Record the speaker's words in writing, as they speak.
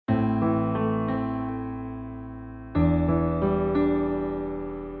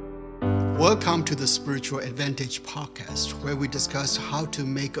Welcome to the Spiritual Advantage podcast, where we discuss how to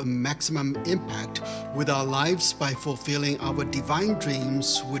make a maximum impact with our lives by fulfilling our divine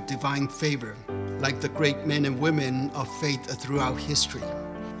dreams with divine favor, like the great men and women of faith throughout history.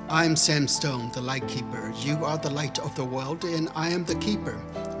 I'm Sam Stone, the light keeper. You are the light of the world, and I am the keeper.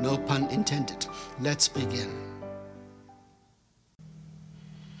 No pun intended. Let's begin.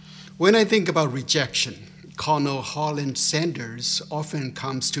 When I think about rejection, Colonel Harland Sanders often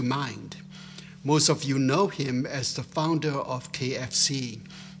comes to mind. Most of you know him as the founder of KFC,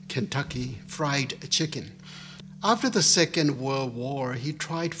 Kentucky Fried Chicken. After the Second World War, he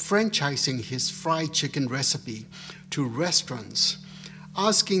tried franchising his fried chicken recipe to restaurants,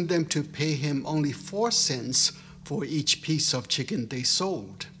 asking them to pay him only 4 cents for each piece of chicken they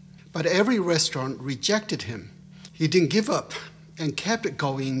sold. But every restaurant rejected him. He didn't give up and kept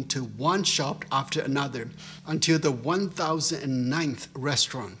going to one shop after another until the 1009th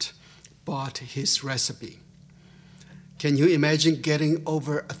restaurant bought his recipe. Can you imagine getting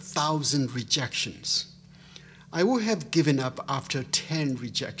over 1,000 rejections? I would have given up after 10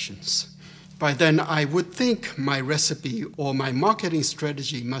 rejections. By then, I would think my recipe or my marketing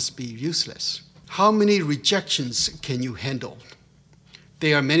strategy must be useless. How many rejections can you handle?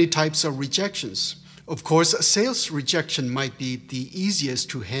 There are many types of rejections. Of course, sales rejection might be the easiest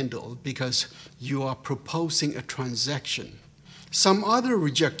to handle because you are proposing a transaction. Some other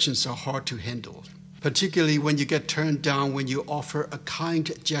rejections are hard to handle, particularly when you get turned down when you offer a kind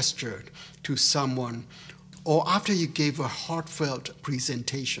gesture to someone or after you gave a heartfelt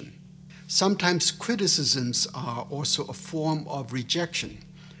presentation. Sometimes criticisms are also a form of rejection.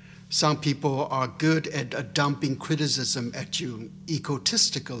 Some people are good at dumping criticism at you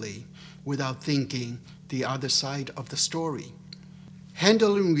egotistically without thinking the other side of the story.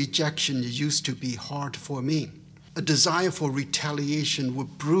 Handling rejection used to be hard for me. A desire for retaliation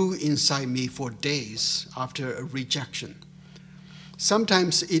would brew inside me for days after a rejection.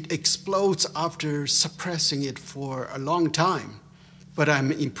 Sometimes it explodes after suppressing it for a long time, but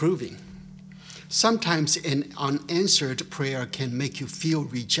I'm improving. Sometimes an unanswered prayer can make you feel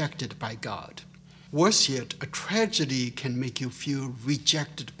rejected by God. Worse yet, a tragedy can make you feel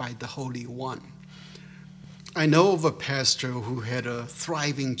rejected by the Holy One. I know of a pastor who had a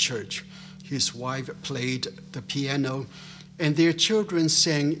thriving church. His wife played the piano, and their children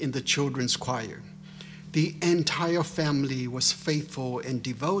sang in the children's choir. The entire family was faithful and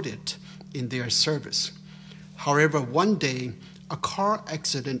devoted in their service. However, one day, a car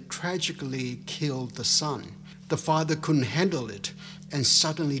accident tragically killed the son. The father couldn't handle it and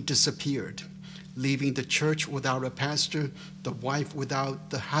suddenly disappeared, leaving the church without a pastor, the wife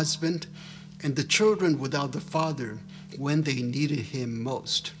without the husband, and the children without the father when they needed him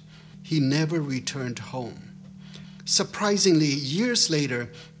most. He never returned home. Surprisingly, years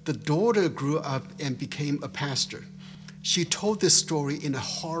later, the daughter grew up and became a pastor. She told this story in a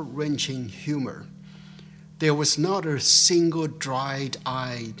heart-wrenching humor. There was not a single dried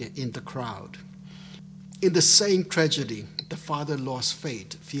eye in the crowd. In the same tragedy, the father lost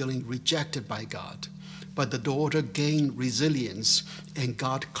faith, feeling rejected by God, but the daughter gained resilience and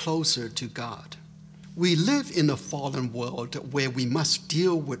got closer to God. We live in a fallen world where we must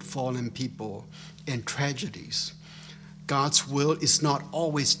deal with fallen people and tragedies. God's will is not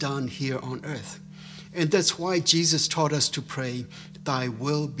always done here on earth, and that's why Jesus taught us to pray, "Thy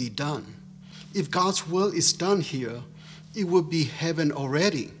will be done." If God's will is done here, it will be heaven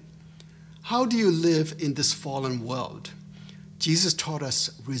already. How do you live in this fallen world? Jesus taught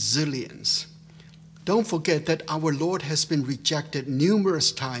us resilience. Don't forget that our Lord has been rejected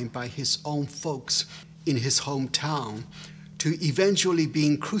numerous times by his own folks in his hometown to eventually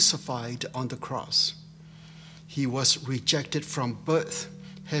being crucified on the cross. He was rejected from birth,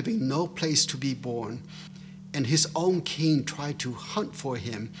 having no place to be born, and his own king tried to hunt for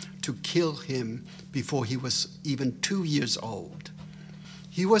him to kill him before he was even 2 years old.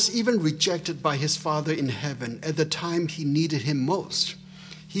 He was even rejected by his Father in heaven at the time he needed him most.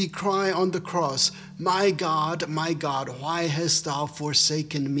 He cried on the cross, my God, why hast thou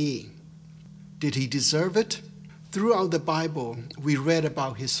forsaken me?" Did he deserve it? Throughout the Bible, we read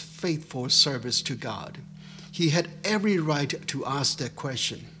about his faithful service to God. He had every right to ask that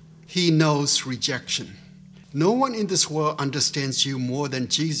question. He knows rejection. No one in this world understands you more than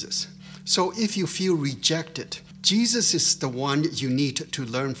Jesus. So if you feel rejected, Jesus is the one you need to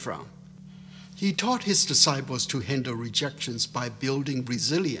learn from. He taught his disciples to handle rejections by building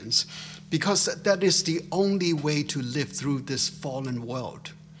resilience because that is the only way to live through this fallen world.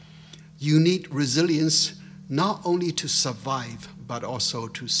 You need resilience not only to survive, but also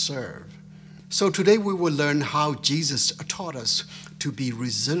to serve. So today we will learn how Jesus taught us to be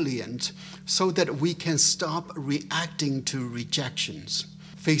resilient so that we can stop reacting to rejections,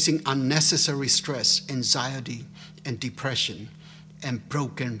 facing unnecessary stress, anxiety, and depression, and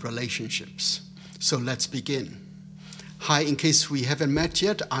broken relationships. So let's begin. Hi, in case we haven't met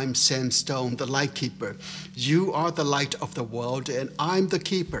yet, I'm Sam Stone, the light keeper. You are the light of the world, and I'm the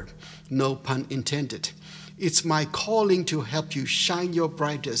keeper. No pun intended. It's my calling to help you shine your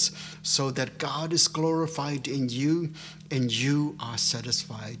brightest so that God is glorified in you and you are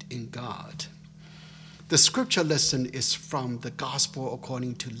satisfied in God. The scripture lesson is from the Gospel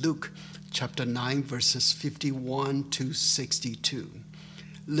according to Luke, chapter 9, verses 51 to 62.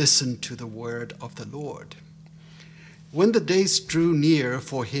 Listen to the word of the Lord. When the days drew near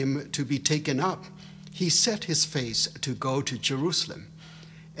for him to be taken up, he set his face to go to Jerusalem,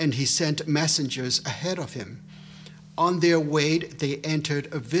 and he sent messengers ahead of him. On their way, they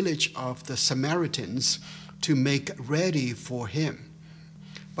entered a village of the Samaritans to make ready for him.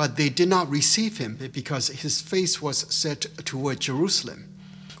 But they did not receive him because his face was set toward Jerusalem.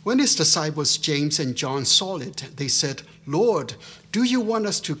 When his disciples James and John saw it, they said, "Lord, do you want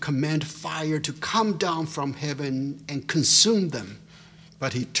us to command fire to come down from heaven and consume them?"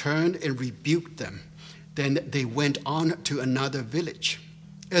 But he turned and rebuked them. Then they went on to another village.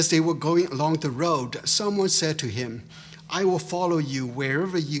 As they were going along the road, someone said to him, "I will follow you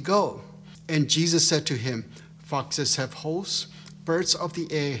wherever you go." And Jesus said to him, "Foxes have holes, birds of the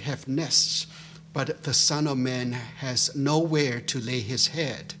air have nests, but the Son of Man has nowhere to lay his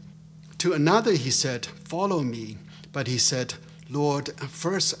head." To another he said, "Follow me." But he said, "Lord,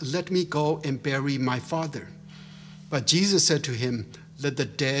 first let me go and bury my father." But Jesus said to him, "Let the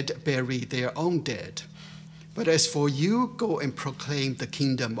dead bury their own dead. But as for you, go and proclaim the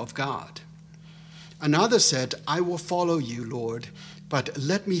kingdom of God." Another said, "I will follow you, Lord, but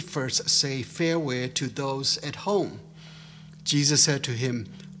let me first say farewell to those at home." Jesus said to him,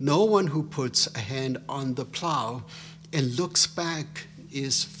 "No one who puts a hand on the plow and looks back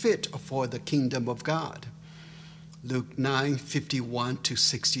is fit for the kingdom of God." Luke 9:51 to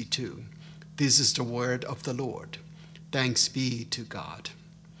 62. This is the word of the Lord. Thanks be to God.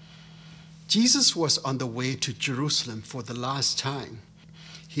 Jesus was on the way to Jerusalem for the last time.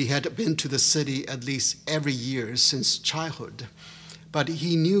 He had been to the city at least every year since childhood, but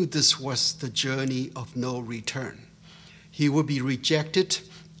he knew this was the journey of no return. He would be rejected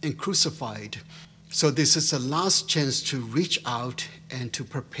and crucified. So this is the last chance to reach out and to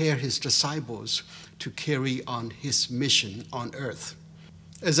prepare his disciples to carry on his mission on earth.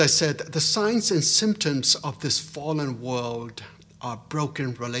 As I said, the signs and symptoms of this fallen world are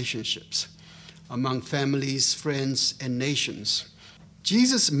broken relationships among families, friends, and nations.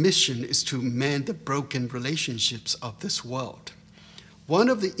 Jesus' mission is to mend the broken relationships of this world. One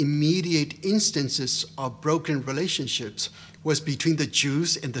of the immediate instances of broken relationships was between the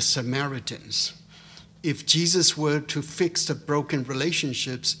Jews and the Samaritans. If Jesus were to fix the broken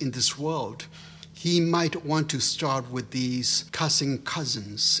relationships in this world, he might want to start with these cussing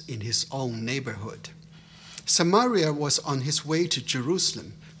cousins in his own neighborhood. Samaria was on his way to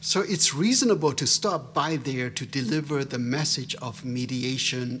Jerusalem, so it's reasonable to stop by there to deliver the message of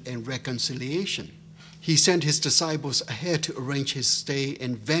mediation and reconciliation. He sent his disciples ahead to arrange his stay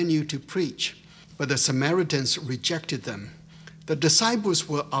and venue to preach, but the Samaritans rejected them. The disciples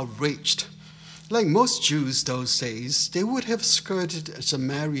were outraged. Like most Jews those days, they would have skirted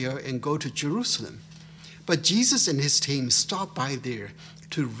Samaria and go to Jerusalem. But Jesus and his team stopped by there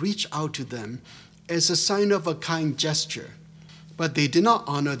to reach out to them as a sign of a kind gesture. But they did not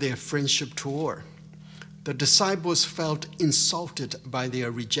honor their friendship tour. The disciples felt insulted by their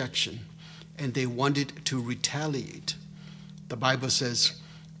rejection, and they wanted to retaliate. The Bible says,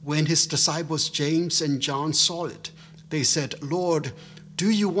 when his disciples James and John saw it, they said, "Lord, do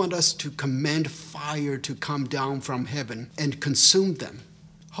you want us to command fire to come down from heaven and consume them?"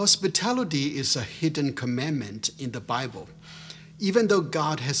 Hospitality is a hidden commandment in the Bible. Even though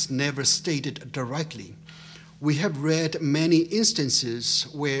God has never stated directly, we have read many instances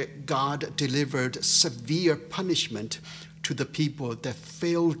where God delivered severe punishment to the people that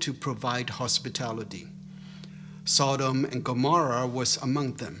failed to provide hospitality. Sodom and Gomorrah was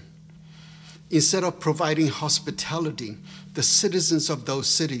among them. Instead of providing hospitality, the citizens of those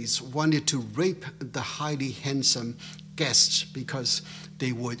cities wanted to rape the highly handsome guests because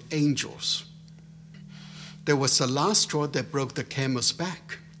they were angels. There was the last straw that broke the camel's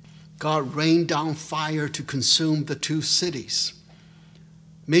back. God rained down fire to consume the two cities.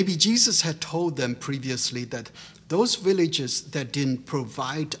 Maybe Jesus had told them previously that those villages that didn't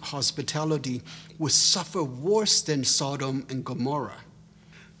provide hospitality would suffer worse than Sodom and Gomorrah.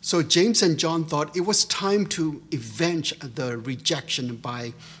 So James and John thought it was time to avenge the rejection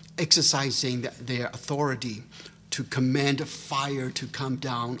by exercising their authority to command fire to come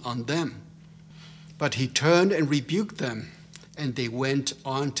down on them. But he turned and rebuked them, and they went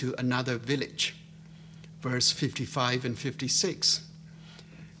on to another village. Verse 55 and 56.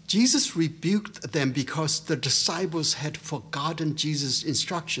 Jesus rebuked them because the disciples had forgotten Jesus'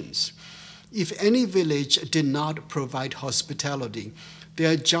 instructions. If any village did not provide hospitality,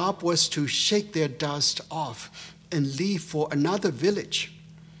 their job was to shake their dust off and leave for another village.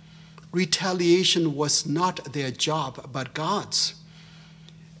 Retaliation was not their job, but God's.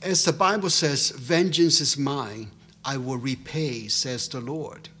 As the Bible says, "Vengeance is mine, I will repay," says the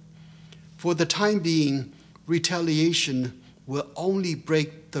Lord. For the time being, retaliation will only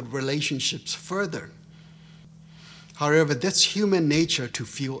break the relationships further. However, that's human nature to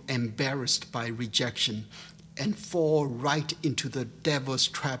feel embarrassed by rejection and fall right into the devil's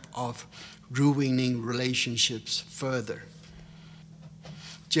trap of ruining relationships further.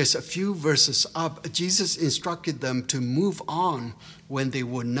 Just a few verses up, Jesus instructed them to move on when they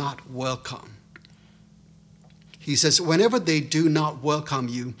were not welcome. He says, whenever they do not welcome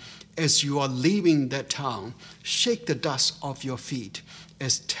you, as you are leaving that town, shake the dust off your feet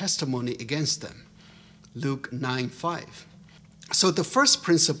as testimony against them. Luke 9:5. So the first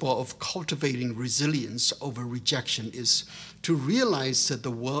principle of cultivating resilience over rejection is to realize that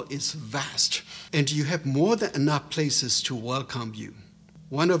the world is vast and you have more than enough places to welcome you.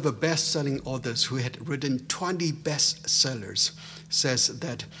 One of the best-selling authors who had written 20 bestsellers says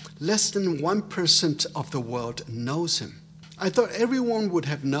that less than 1% of the world knows him. I thought everyone would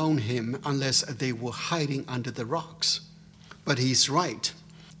have known him unless they were hiding under the rocks. But he's right.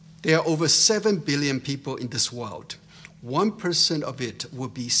 There are over 7 billion people in this world. 1% of it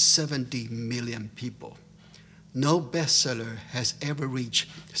would be 70 million people. No bestseller has ever reached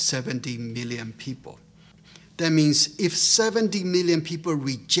 70 million people. That means if 70 million people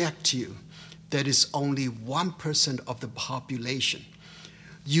reject you, that is only 1% of the population.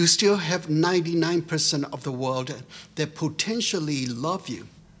 You still have 99% of the world that potentially love you.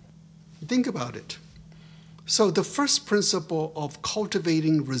 Think about it. So the first principle of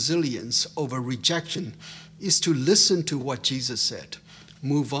cultivating resilience over rejection is to listen to what Jesus said.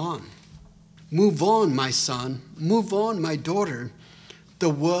 Move on. Move on, my son. Move on, my daughter. The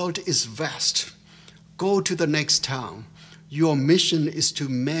world is vast. Go to the next town. Your mission is to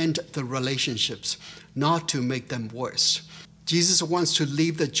mend the relationships, not to make them worse. Jesus wants to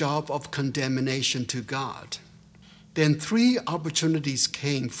leave the job of condemnation to God. Then 3 opportunities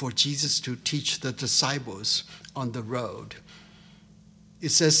came for Jesus to teach the disciples on the road. It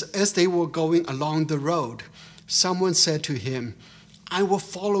says, as they were going along the road, someone said to him, I will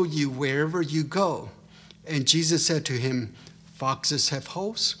follow you wherever you go. And Jesus said to him, foxes have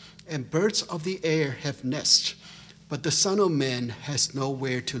holes, and birds of the air have nests, but the Son of Man has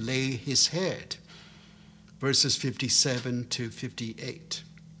nowhere to lay his head. Verses 57 to 58.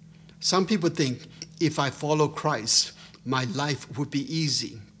 Some people think if I follow Christ, my life would be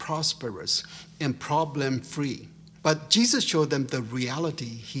easy, prosperous, and problem-free. But Jesus showed them the reality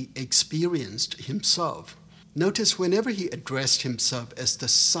he experienced himself. Notice whenever he addressed himself as the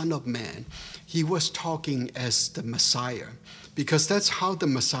Son of Man, he was talking as the Messiah, because that's how the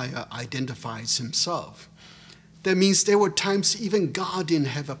Messiah identifies himself. That means there were times even God didn't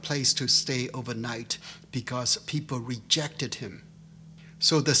have a place to stay overnight because people rejected him.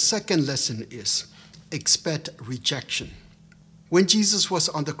 So the second lesson is expect rejection. When Jesus was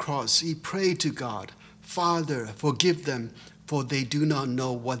on the cross, he prayed to God, Father, forgive them, for they do not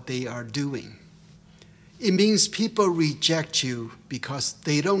know what they are doing. It means people reject you because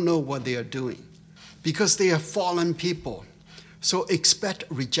they don't know what they are doing, because they are fallen people. So expect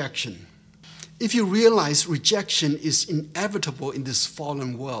rejection. If you realize rejection is inevitable in this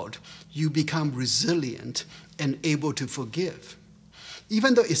fallen world, you become resilient and able to forgive.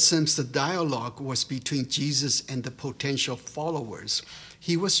 Even though it seems the dialogue was between Jesus and the potential followers,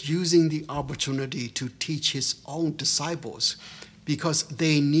 he was using the opportunity to teach his own disciples because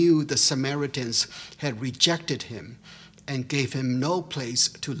they knew the Samaritans had rejected him and gave him no place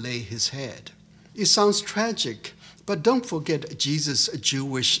to lay his head. It sounds tragic, but don't forget Jesus'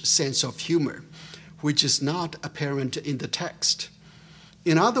 Jewish sense of humor, which is not apparent in the text.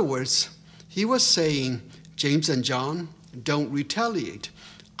 In other words, he was saying, James and John, don't retaliate.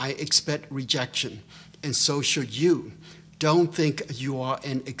 I expect rejection, and so should you. Don't think you are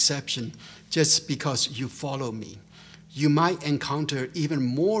an exception just because you follow me. You might encounter even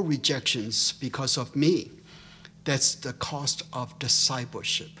more rejections because of me. That's the cost of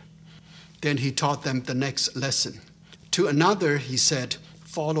discipleship. Then he taught them the next lesson. To another, he said,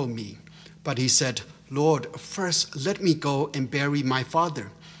 follow me. But he said, Lord, first let me go and bury my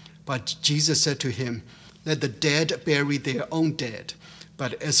father. But Jesus said to him, let the dead bury their own dead.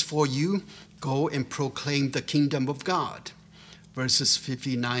 But as for you, go and proclaim the kingdom of God. Verses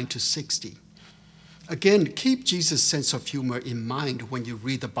 59 to 60. Again, keep Jesus' sense of humor in mind when you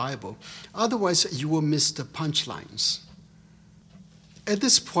read the Bible. Otherwise, you will miss the punchlines. At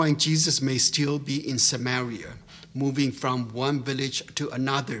this point, Jesus may still be in Samaria, moving from one village to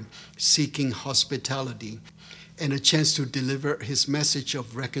another, seeking hospitality and a chance to deliver his message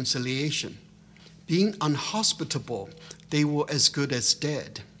of reconciliation. Being unhospitable, they were as good as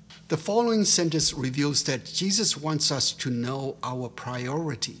dead. The following sentence reveals that Jesus wants us to know our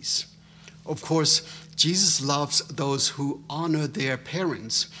priorities. Of course, Jesus loves those who honor their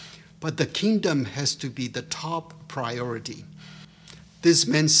parents, but the kingdom has to be the top priority. These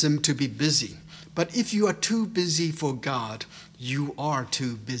men seem to be busy, but if you are too busy for God, you are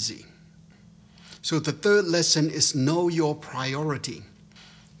too busy. So the third lesson is know your priority.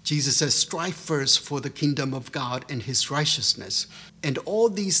 Jesus says, strive first for the kingdom of God and his righteousness, and all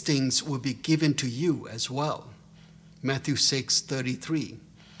these things will be given to you as well. Matthew 6:33.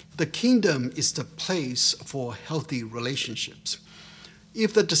 The kingdom is the place for healthy relationships.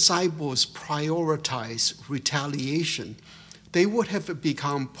 If the disciples prioritize retaliation, they would have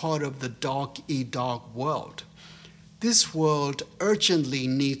become part of the dog-eat-dog world. This world urgently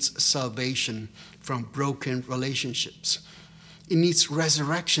needs salvation from broken relationships. It needs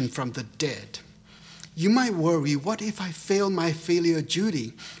resurrection from the dead. You might worry, what if I fail my filial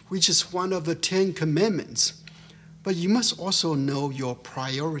duty, which is one of the 10 commandments? But you must also know your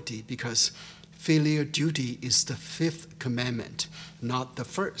priority, because filial duty is the 5th commandment, not the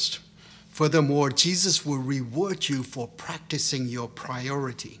 1st. Furthermore, Jesus will reward you for practicing your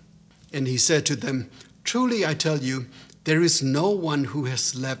priority. And he said to them, truly I tell you, there is no one who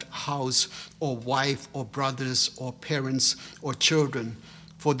has left house or wife or brothers or parents or children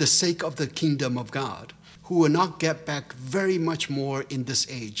for the sake of the kingdom of God, who will not get back very much more in this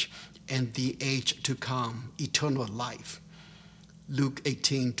age and the age to come, eternal life. Luke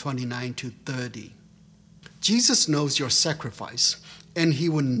 18:29 to 30. Jesus knows your sacrifice, and he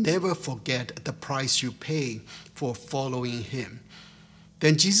will never forget the price you pay for following him.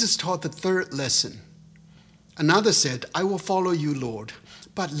 Then Jesus taught the third lesson. Another said, I will follow you, Lord,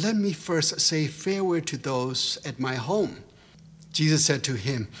 but let me first say farewell to those at my home. Jesus said to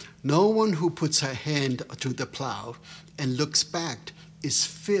him, no one who puts a hand to the plow and looks back is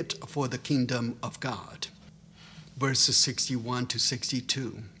fit for the kingdom of God. Verses 61 to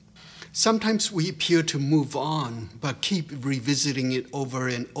 62. Sometimes we appear to move on, but keep revisiting it over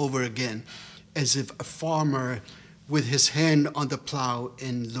and over again, as if a farmer with his hand on the plow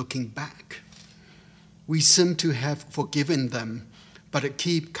and looking back. We seem to have forgiven them, but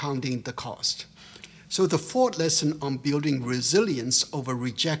keep counting the cost. So the fourth lesson on building resilience over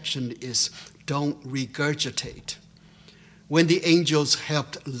rejection is don't regurgitate. When the angels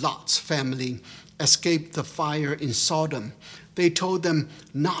helped Lot's family escape the fire in Sodom, they told them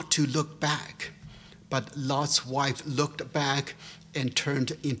not to look back. But Lot's wife looked back and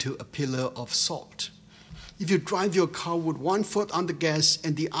turned into a pillar of salt. If you drive your car with one foot on the gas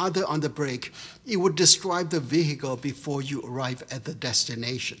and the other on the brake, it would destroy the vehicle before you arrive at the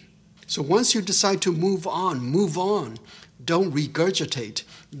destination. So once you decide to move on. Don't regurgitate,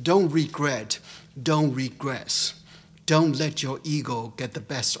 don't regret, don't regress. Don't let your ego get the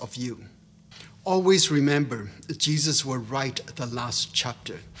best of you. Always remember, Jesus will write the last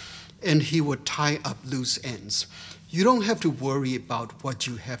chapter, and he will tie up loose ends. You don't have to worry about what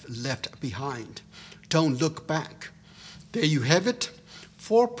you have left behind. Don't look back. There you have it,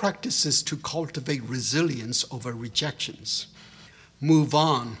 4 practices to cultivate resilience over rejections. Move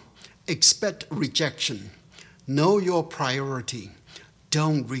on. Expect rejection. Know your priority.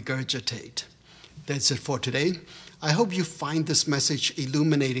 Don't regurgitate. That's it for today. I hope you find this message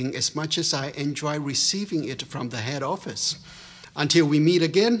illuminating as much as I enjoy receiving it from the head office. Until we meet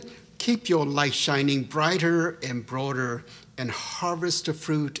again, keep your light shining brighter and broader and harvest the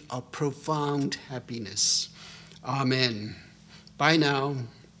fruit of profound happiness. Amen. Bye now.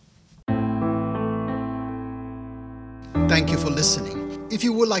 Thank you for listening. If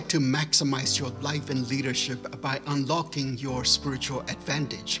you would like to maximize your life and leadership by unlocking your spiritual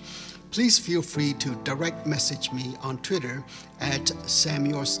advantage, please feel free to direct message me on Twitter at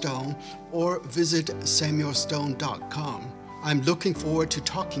Samuel Stone or visit samuelstone.com. I'm looking forward to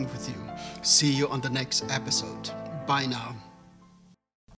talking with you. See you on the next episode. Bye now.